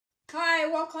Hi,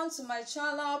 welcome to my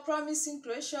channel Promising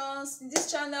Creations. In this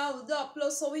channel we do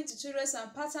upload sewing tutorials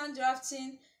and pattern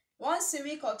drafting once a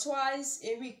week or twice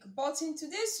a week. But in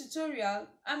today's tutorial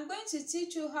I'm going to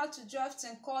teach you how to draft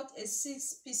and cut a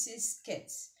 6-piece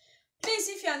skirt. Please,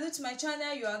 if you are new to my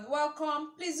channel, you are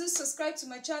welcome. Please do subscribe to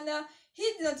my channel,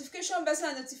 hit the notification bell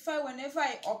and notify whenever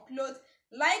I upload,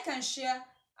 like and share.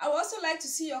 I would also like to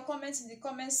see your comments in the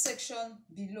comment section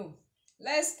below.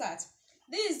 Let's start.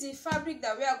 This is the fabric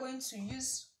that we are going to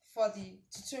use for the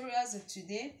tutorials of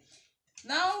today.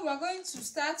 Now we are going to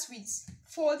start with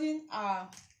folding our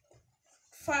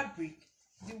fabric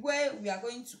the way we are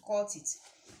going to cut it.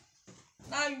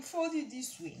 Now you fold it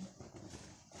this way.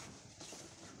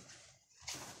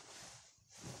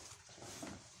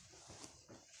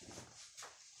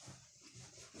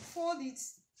 You fold it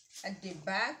at the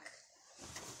back.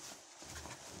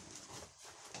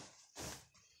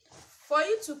 For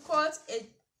you to cut a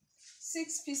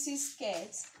 6-piece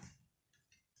skirt,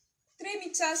 3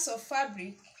 meters of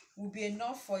fabric will be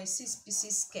enough for a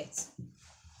 6-piece skirt.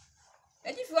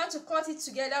 And if you want to cut it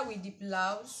together with the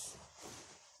blouse,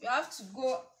 you have to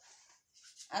go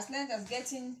as length as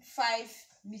getting 5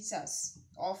 meters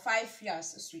or 5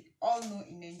 yards, as we all know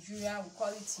in Nigeria we call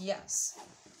it yards.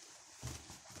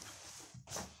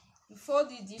 You fold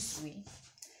it this way.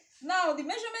 Now the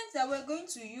measurement that we're going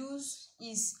to use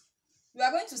is, we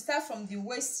are going to start from the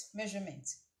waist measurement.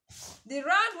 The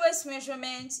round waist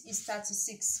measurement is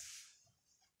 36.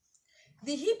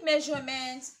 The hip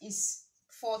measurement is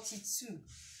 42.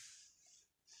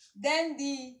 Then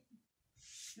the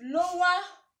lower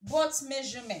butt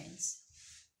measurement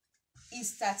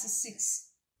is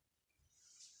 36.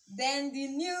 Then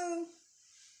the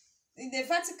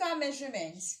vertical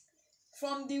measurement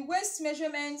from the waist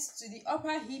measurement to the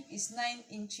upper hip is 9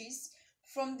 inches.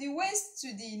 From the waist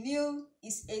to the knee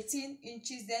is 18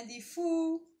 inches. Then the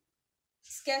full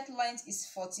skirt length is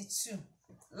 42.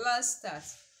 Let's start.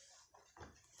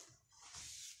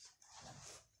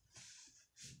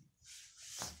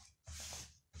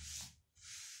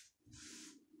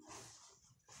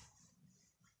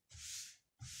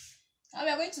 Now we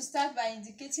are going to start by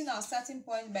indicating our starting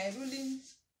point by ruling.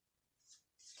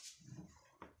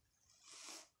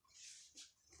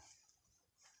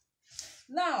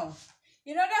 Now,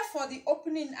 in order for the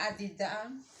opening at the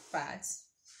down part,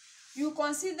 you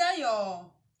consider your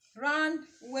round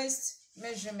waist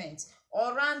measurement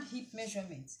or round hip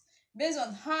measurement based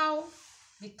on how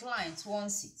the client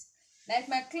wants it. Like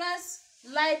my class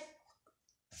like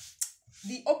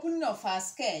the opening of her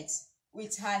skirt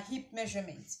with her hip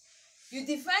measurement. You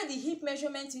divide the hip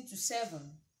measurement into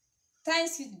 7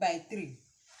 times it by 3,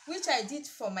 which I did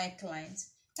for my client.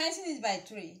 Times it by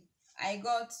 3, I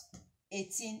got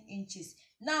 18 inches.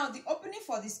 Now the opening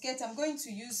for the skirt, I'm going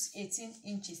to use 18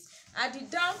 inches. At the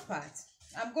down part,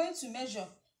 I'm going to measure,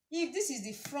 if this is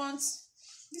the front,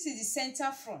 this is the center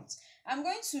front, I'm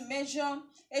going to measure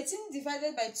 18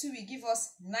 divided by 2 will give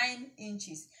us 9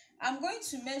 inches. I'm going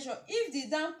to measure, if the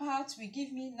down part will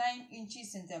give me 9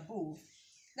 inches and above,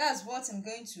 that's what I'm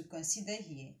going to consider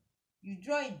here. You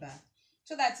draw it back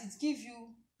so that it gives you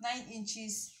 9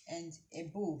 inches and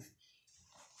above.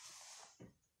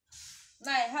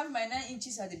 Now I have my 9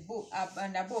 inches at the up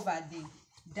and above at the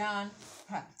down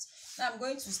part. Now I'm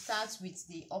going to start with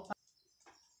the upper.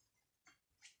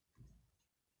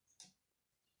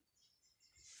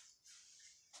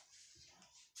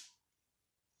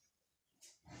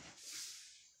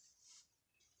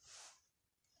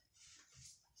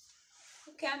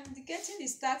 Okay, I'm getting the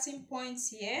starting points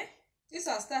here. These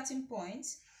are starting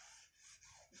points.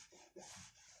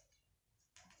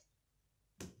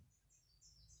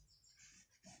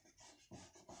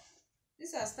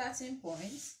 These are starting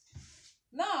points.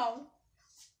 Now,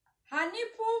 her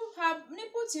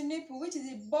nipple to nipple, which is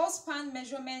the bust span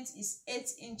measurement, is 8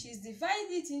 inches.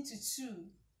 Divide it into 2,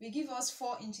 will give us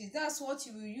 4 inches. That's what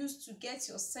you will use to get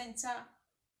your center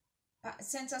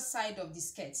side of the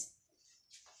skirt.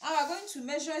 Now we're going to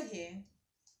measure here.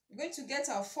 We're going to get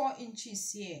our 4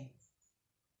 inches here.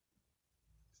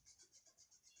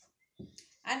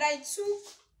 And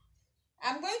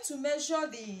I'm going to measure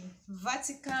the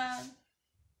vertical.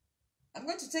 I'm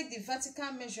going to take the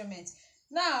vertical measurement.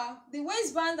 Now, the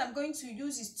waistband I'm going to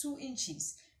use is 2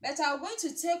 inches. But I'm going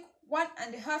to take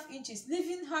 1.5 inches,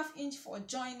 leaving ½ inch for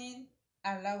joining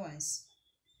allowance.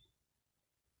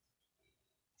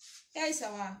 Here is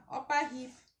our upper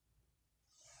hip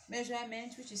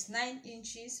measurement, which is 9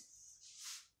 inches.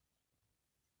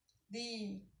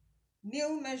 The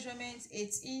knee measurement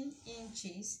 18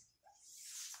 inches.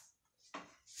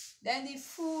 Then the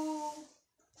full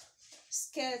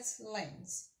skirt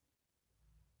length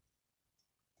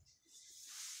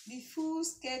the full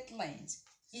skirt length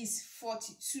is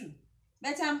 42,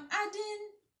 but I'm adding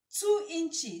 2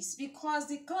 inches because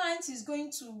the client is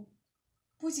going to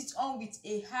put it on with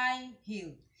a high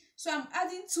heel. So I'm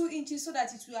adding 2 inches so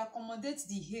that it will accommodate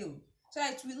the heel, so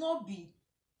that it will not be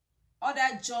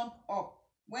other jump up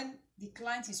when the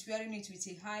client is wearing it with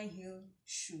a high heel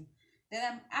shoe.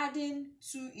 Then I'm adding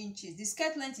 2 inches. The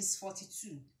skirt length is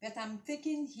 42, but I'm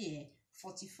taking here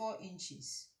 44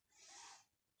 inches.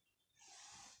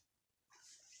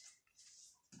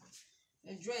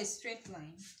 Let's draw a straight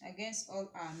line against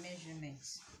all our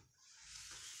measurements.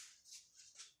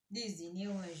 This is the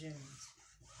new measurement.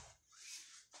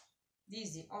 This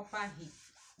is the upper hip.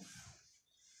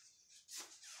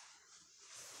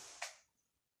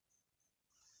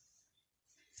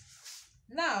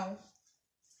 Now,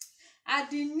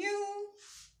 at the new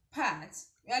part,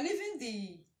 we are leaving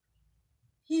the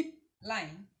hip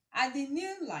line. At the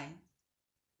new line,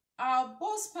 our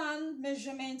bust span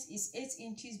measurement is 8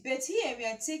 inches, but here we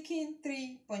are taking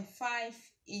 3.5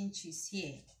 inches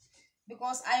here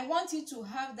because I want you to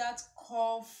have that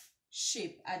curve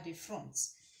shape at the front.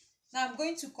 Now I'm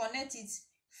going to connect it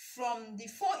from the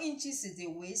 4 inches is the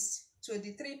waist to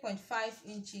the 3.5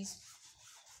 inches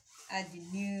at the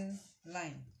new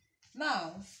line.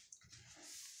 Now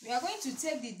we are going to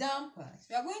take the down part.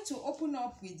 We are going to open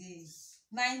up with the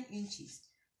 9 inches.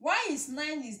 Why is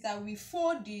 9 is that we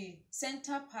fold the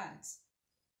center part,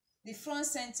 the front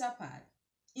center part,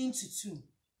 into 2.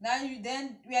 Now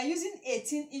then we are using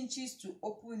 18 inches to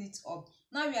open it up.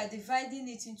 Now we are dividing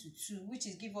it into 2, which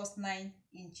is give us 9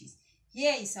 inches.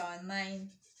 Here is our 9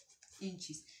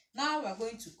 inches. Now we are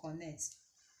going to connect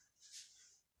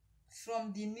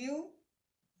from the middle.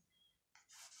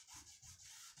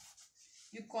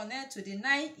 You connect to the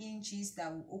 9 inches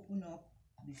that will open up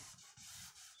with.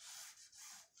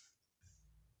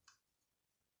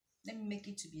 Let me make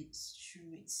it to be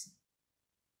straight.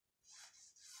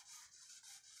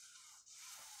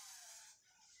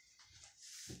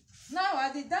 Now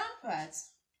at the down part,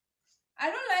 I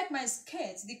don't like my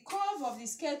skirt, the curve of the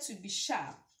skirt to be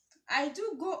sharp. I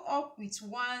do go up with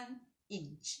 1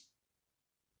 inch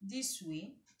this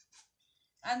way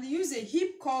and use a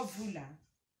hip curve ruler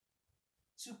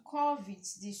to curve it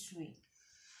this way,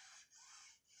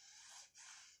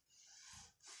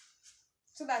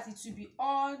 so that it will be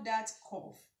all that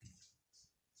curve.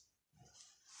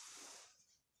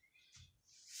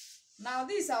 Now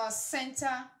this is our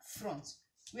center front.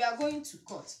 We are going to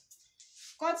cut.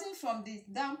 Cutting from the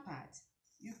down part,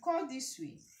 you cut this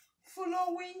way,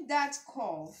 following that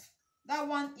curve, that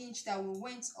 1 inch that we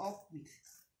went up with,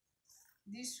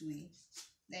 this way.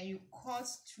 Then you cut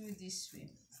through this way.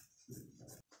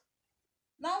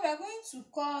 Now we are going to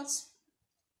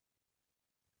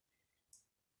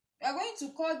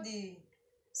cut the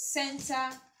center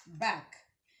back.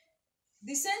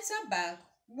 The center back,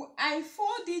 I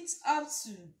fold it up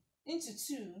to into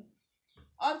 2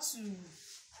 up to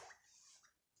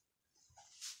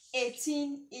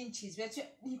 18 inches, but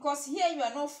because here you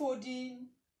are not folding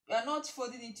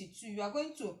into 2, you are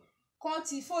going to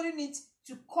cut it, folding it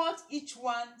to cut each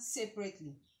one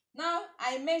separately. Now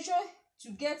I measure to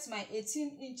get my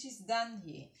 18 inches down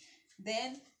here.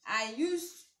 Then I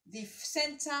use the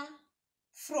center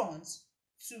front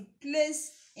to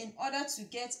place in order to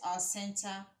get our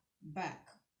center back.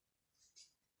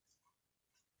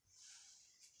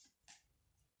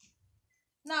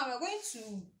 Now we're going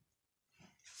to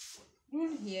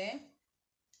rule here.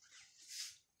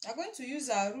 We're going to use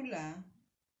our ruler.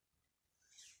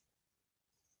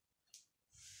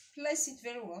 Place it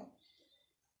very well.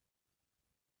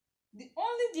 The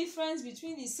only difference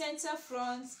between the center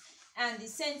front and the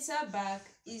center back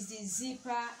is the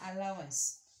zipper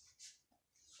allowance.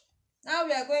 Now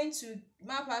we are going to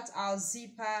map out our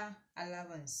zipper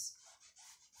allowance.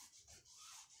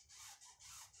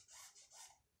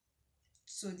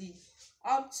 So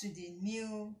up to the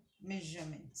new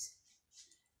measurement.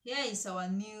 Here is our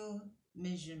new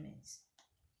measurement.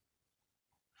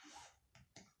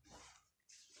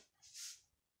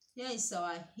 Here is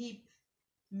our hip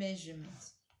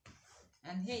measurement,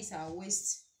 and here is our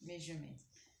waist measurement.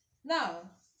 Now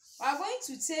we are going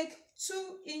to take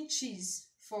 2 inches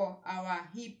for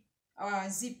our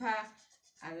zipper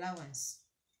allowance.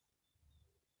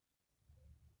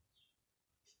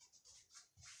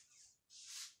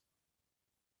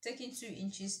 Taking 2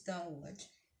 inches downward.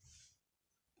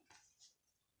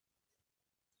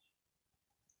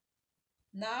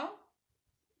 Now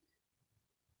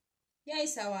here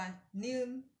is our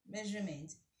new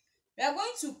measurement. We are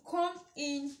going to come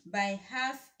in by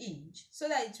 ½ inch so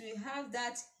that it will have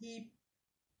that hip,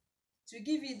 to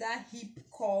give it that hip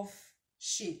curve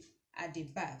shape at the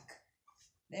back.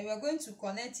 Then we are going to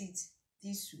connect it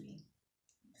this way.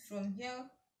 From here,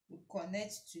 we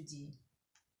connect to the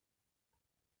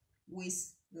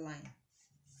waistline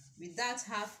with that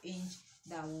 1/2 inch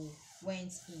that we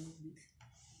went in with.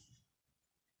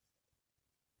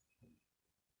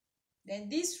 Then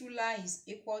this ruler is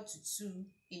equal to 2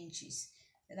 inches.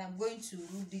 And I'm going to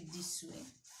rule it this way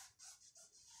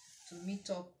to meet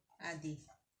up at the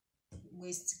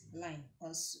waistline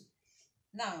also.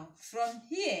 Now from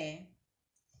here,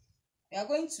 we are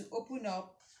going to open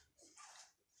up,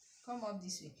 come up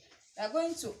this way. We are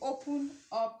going to open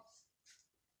up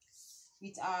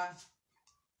with our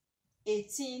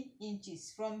 18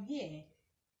 inches. From here,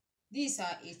 these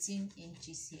are 18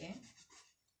 inches here.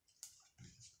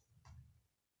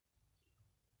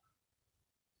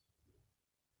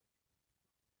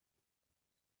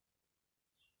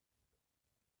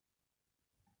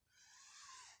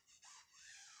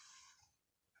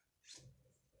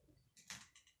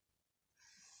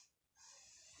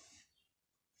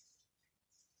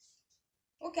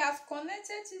 Okay, I've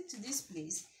connected it to this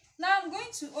place. Now I'm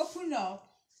going to open up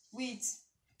with,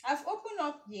 I've opened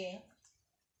up here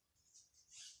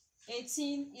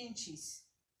 18 inches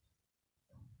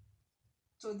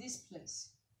to this place,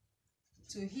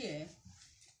 to here.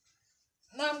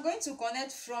 Now I'm going to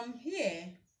connect from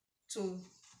here to,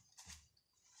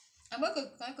 I'm going to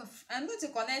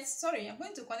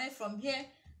connect from here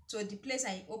to the place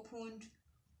I opened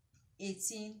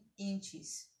 18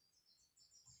 inches.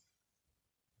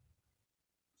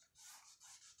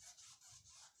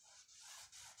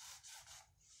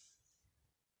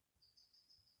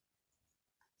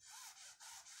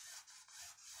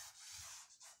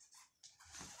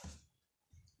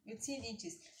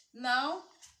 Now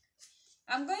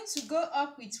I'm going to go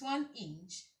up with 1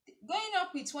 inch. Going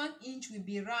up with 1 inch will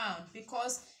be round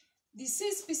because the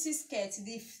 6-piece skirt,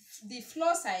 the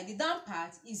floor side, the down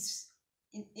part is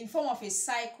in form of a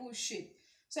cycle shape.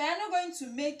 So I'm not going to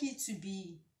make it to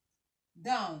be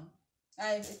down.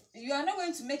 You are not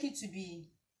going to make it to be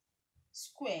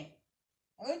square.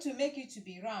 I'm going to make it to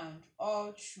be round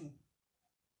all through.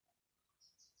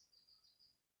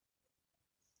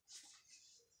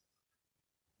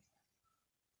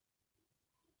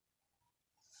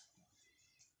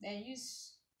 Then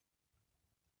use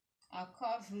a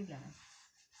curved ruler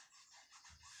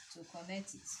to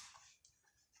connect it.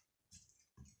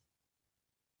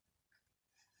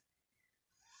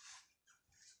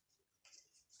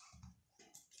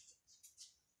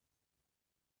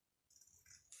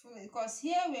 Because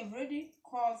here we have already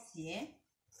curved here,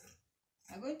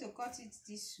 I'm going to cut it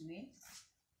this way.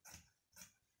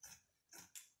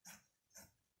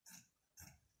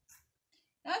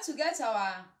 Now to get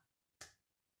our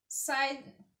side,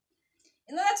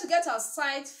 in order to get our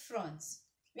side front,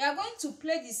 we are going to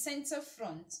place the center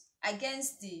front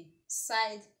against the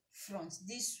side front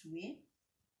this way.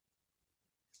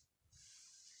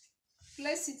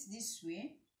 Place it this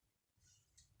way.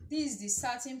 This is the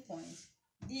starting point.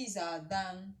 This is our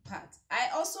down part. I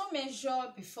also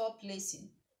measure before placing.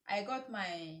 I got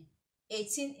my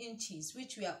 18 inches,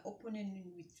 which we are opening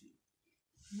with.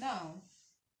 Now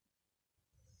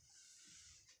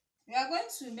we are going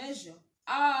to measure.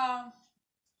 Our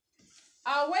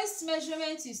waist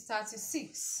measurement is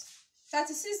 36.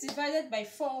 36 divided by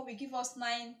 4 will give us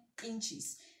 9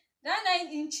 inches. That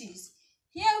 9 inches,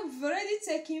 here we've already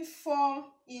taken 4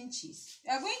 inches.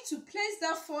 We are going to place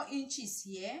that 4 inches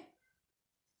here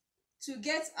to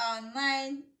get our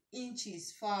 9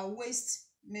 inches for our waist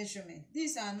measurement.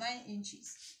 These are 9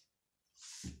 inches.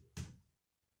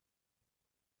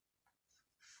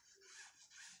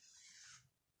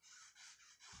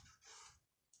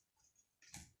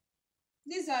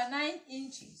 These are 9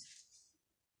 inches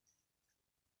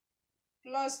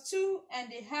plus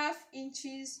 2.5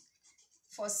 inches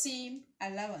for seam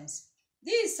allowance.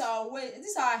 This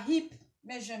is our hip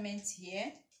measurement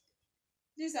here.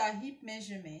 These are hip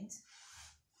measurement.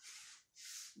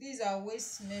 These are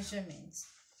waist measurement.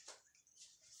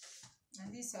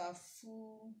 And these are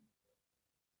full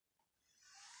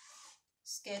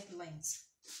skirt length.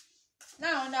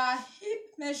 Now on our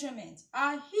hip measurement,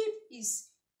 our hip is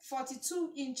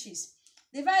 42 inches.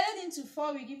 Divided into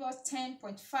 4 will give us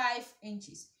 10.5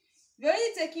 inches. We're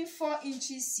already taking 4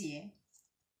 inches here.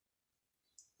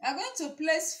 We are going to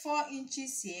place 4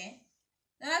 inches here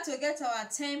in order to get our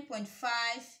 10.5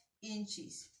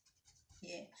 inches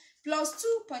here, plus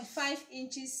 2.5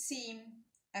 inches seam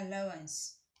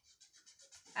allowance.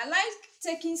 I like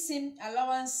taking seam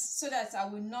allowance so that I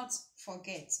will not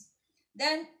forget.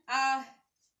 Then our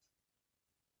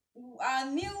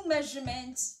new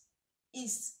measurement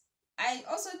is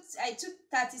I took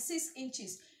 36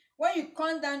 inches. When you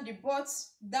come down the butt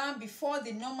down before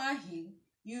the normal heel,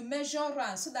 you measure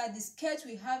round so that the skirt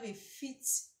will have a fit.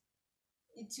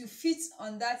 It will fit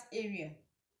on that area.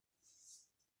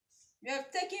 We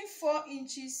have taken 4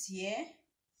 inches here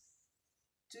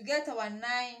to get our 9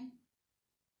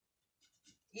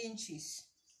 inches.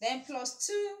 Then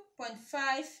plus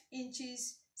 2.5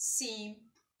 inches seam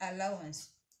allowance.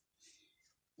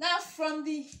 Now from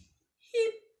the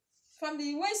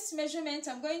waist measurement,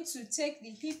 I'm going to take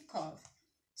the hip curve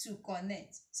to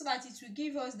connect so that it will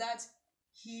give us that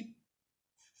hip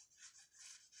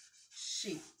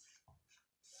shape.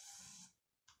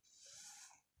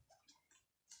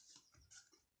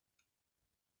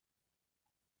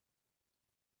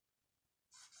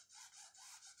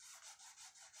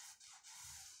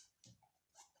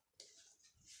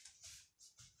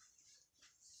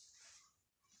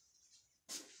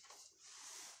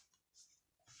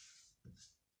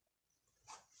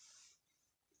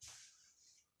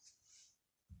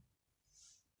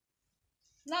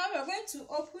 Now we're going to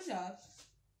open up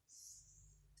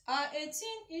our 18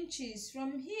 inches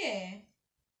from here.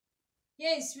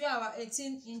 Here is where our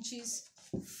 18 inches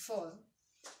fall.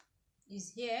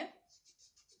 Is here.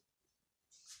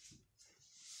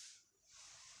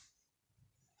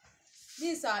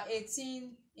 These are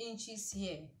 18 inches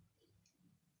here.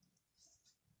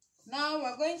 Now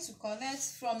we're going to connect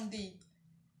from the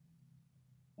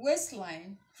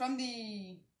waistline, from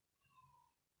the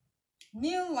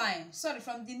knee line,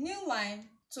 from the knee line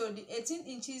to the 18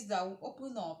 inches that will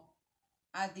open up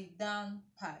at the down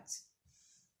part.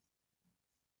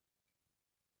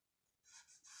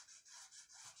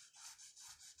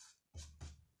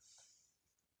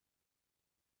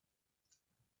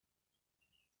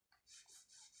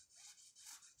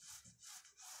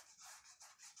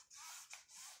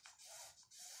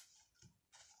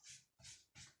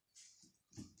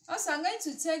 Also, I'm going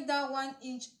to take that 1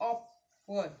 inch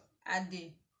upward at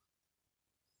the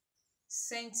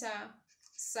center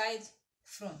side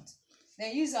front.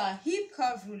 Then use our hip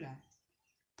curve ruler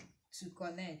to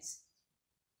connect.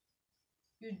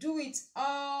 You do it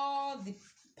all the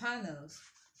panels,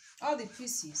 all the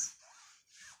pieces.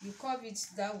 You curve it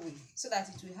that way so that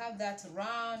it will have that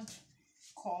round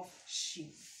curve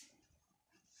shape.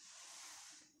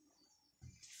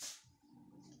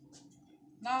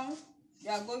 Now we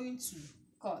are going to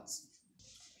cut.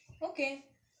 Okay,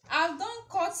 I've done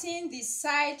cutting the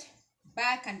side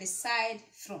back and the side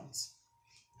front.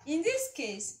 In this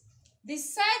case, the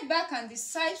side back and the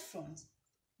side front,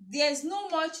 there's no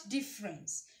much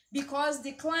difference because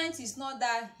the client is not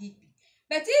that hippie.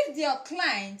 But if your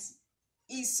client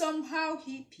is somehow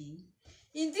hippie,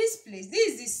 in this place,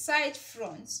 this is the side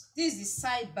front, this is the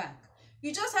side back.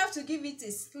 You just have to give it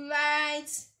a slight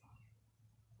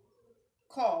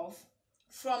curve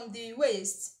from the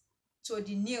waist to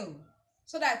the nail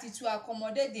so that it will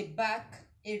accommodate the back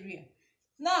area.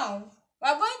 Now we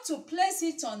are going to place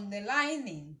it on the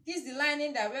lining. This is the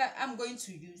lining that I'm going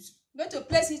to use. I'm going to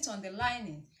place it on the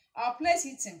lining. I'll place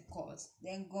it in cut,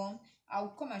 then gum. I'll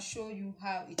come and show you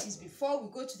how it is before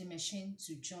we go to the machine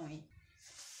to join.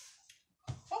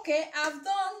 Okay, I've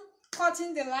done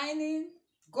cutting the lining,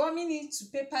 gumming it to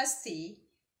paper stay.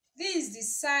 This is the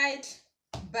side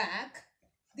back.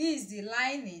 This is the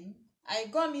lining. I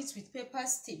gum it with paper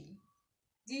stay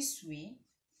this way.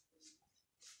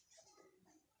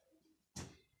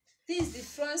 This is the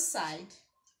front side.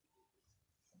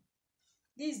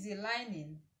 This is the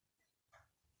lining.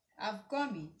 I've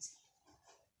gummed it.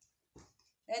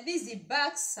 And this is the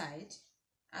back side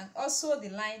and also the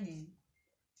lining.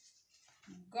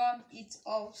 Gum it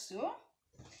also.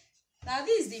 Now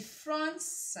this is the front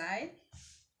side.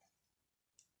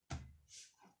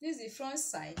 This is the front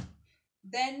side.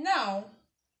 Then now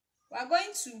we are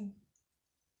going to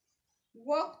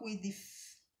work with the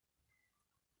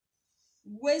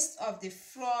waist of the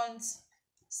front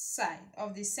side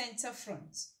of the center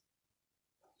front.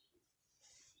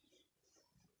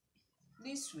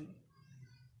 This way.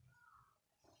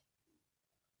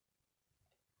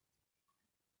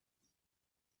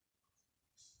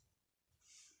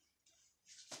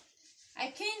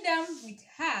 I came down with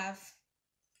half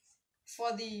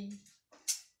for the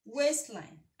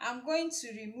waistline. I'm going to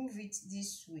remove it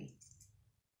this way.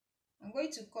 I'm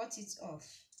going to cut it off.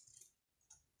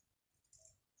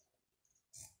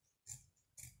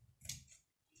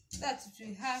 That it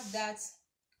will have that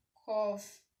curve,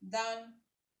 down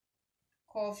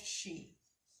curve shape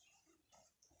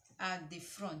at the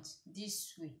front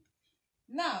this way.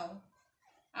 Now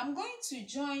I'm going to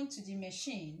join to the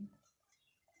machine,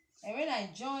 and when I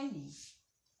join it,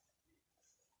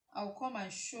 I'll come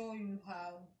and show you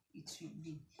how it will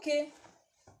be. Okay,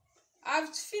 I've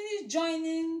finished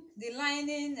joining the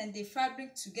lining and the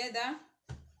fabric together.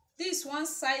 This one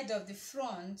side of the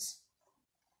front,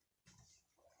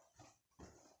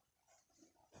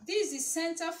 this is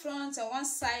center front and one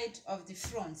side of the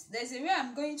front. There's a way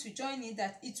I'm going to join it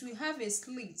that it will have a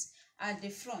slit at the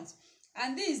front,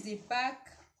 and this is the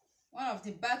back, one of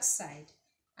the back side,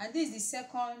 and this is the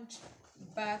second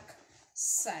back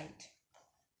side.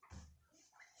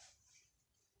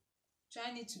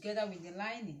 Join it together with the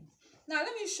lining. Now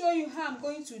let me show you how I'm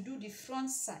going to do the front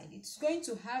side. It's going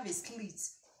to have a slit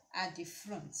at the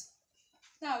front.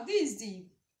 Now this is the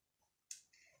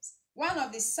one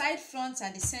of the side front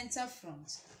and the center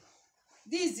front.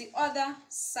 This is the other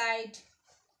side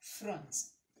front.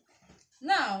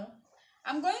 Now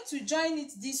I'm going to join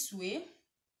it this way.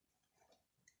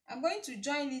 I'm going to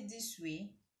join it this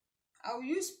way. I will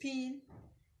use pin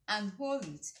and hold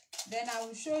it. Then I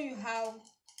will show you how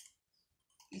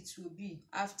it will be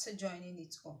after joining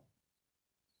it up.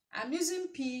 I'm using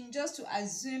pin just to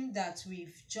assume that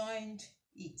we've joined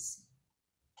it.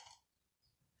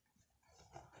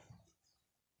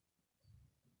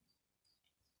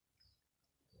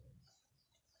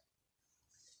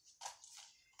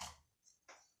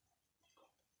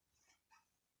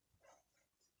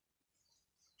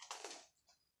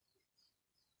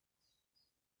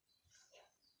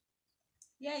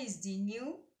 Here is the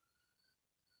new.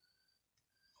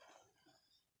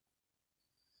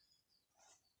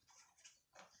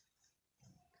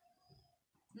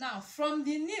 Now from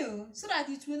the new, so that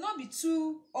it will not be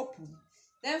too open,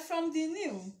 then from the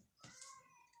new,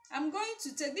 I'm going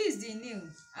to take, this is the new,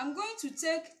 I'm going to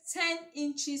take 10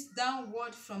 inches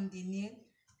downward from the new.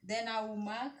 Then I will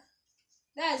mark,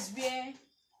 that's where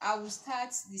I will start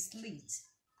the slit,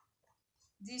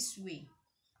 this way.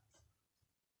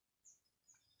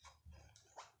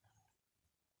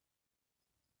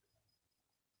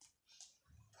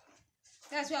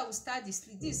 That's where I will start the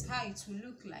slit. This is how it will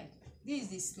look like. This is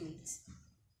the slit.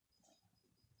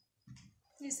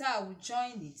 This is how I will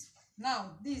join it.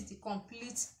 Now this is the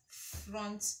complete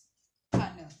front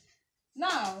panel.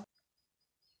 Now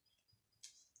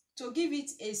to give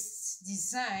it a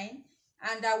design,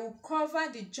 and I will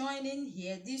cover the joining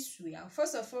here this way. I'll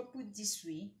first of all put this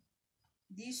way,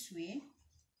 this way.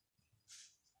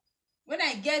 When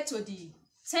I get to the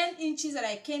 10 inches that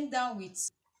I came down with,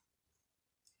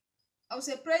 I'll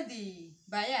separate the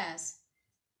bias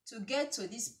to get to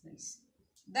this place.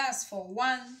 That's for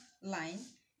one line.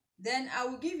 Then I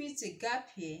will give it a gap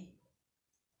here.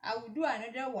 I will do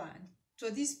another one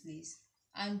to this place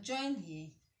and join here.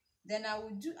 Then I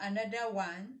will do another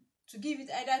one to give it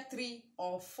either 3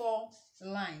 or 4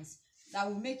 lines. That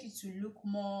will make it to look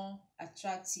more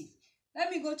attractive.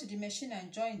 Let me go to the machine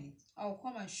and join it. I will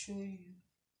come and show you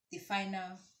the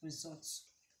final results.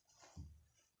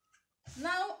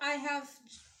 Now I have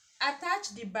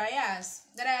attached the bias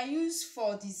that I use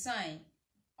for design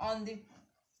on the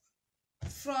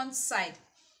front side.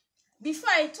 Before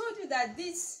I told you that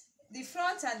this, the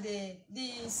front and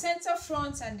the center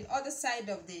front and the other side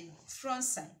of the front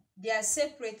side, they are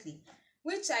separately,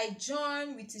 which I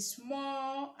join with a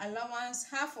small allowance,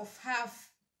 half of half,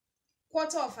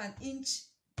 quarter of an inch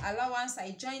allowance.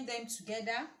 I join them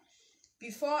together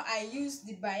before I use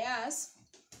the bias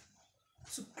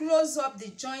to close up the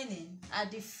joining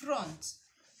at the front,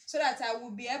 so that I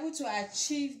will be able to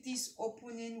achieve this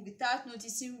opening without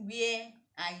noticing where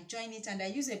I join it. And I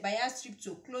use a bias strip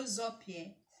to close up here,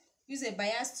 use a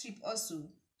bias strip also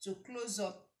to close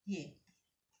up here.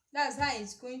 That's how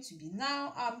it's going to be.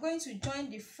 Now I'm going to join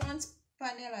the front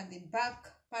panel and the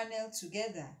back panel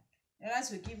together, and that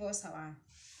will give us our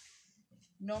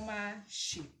normal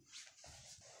shape.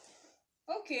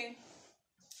 Okay,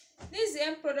 this is the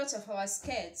end product of our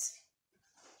skirt.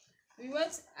 I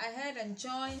went ahead and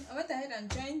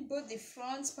joined both the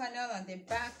front panel and the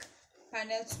back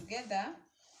panel together.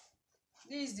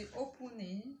 This is the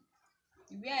opening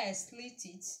where I split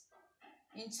it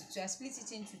into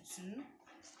 2,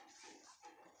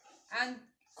 and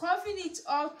curving it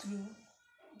all through.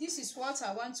 This is what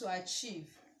I want to achieve.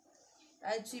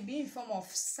 It will be in form of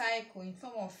cycle, in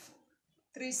form of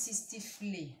 360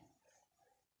 flare.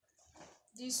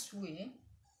 This way,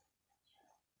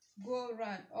 go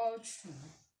around all through.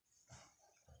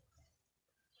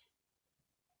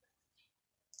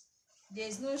 There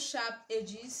is no sharp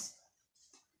edges.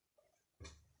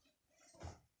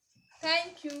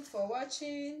 Thank you for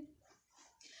watching.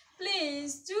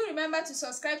 Please do remember to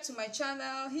subscribe to my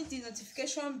channel, hit the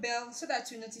notification bell so that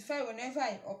you notify whenever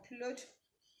I upload.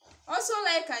 Also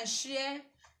like and share,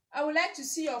 I would like to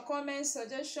see your comments,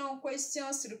 suggestions,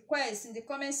 questions, requests in the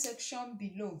comment section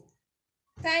below.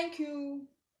 Thank you.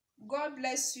 God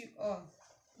bless you all.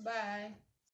 Bye.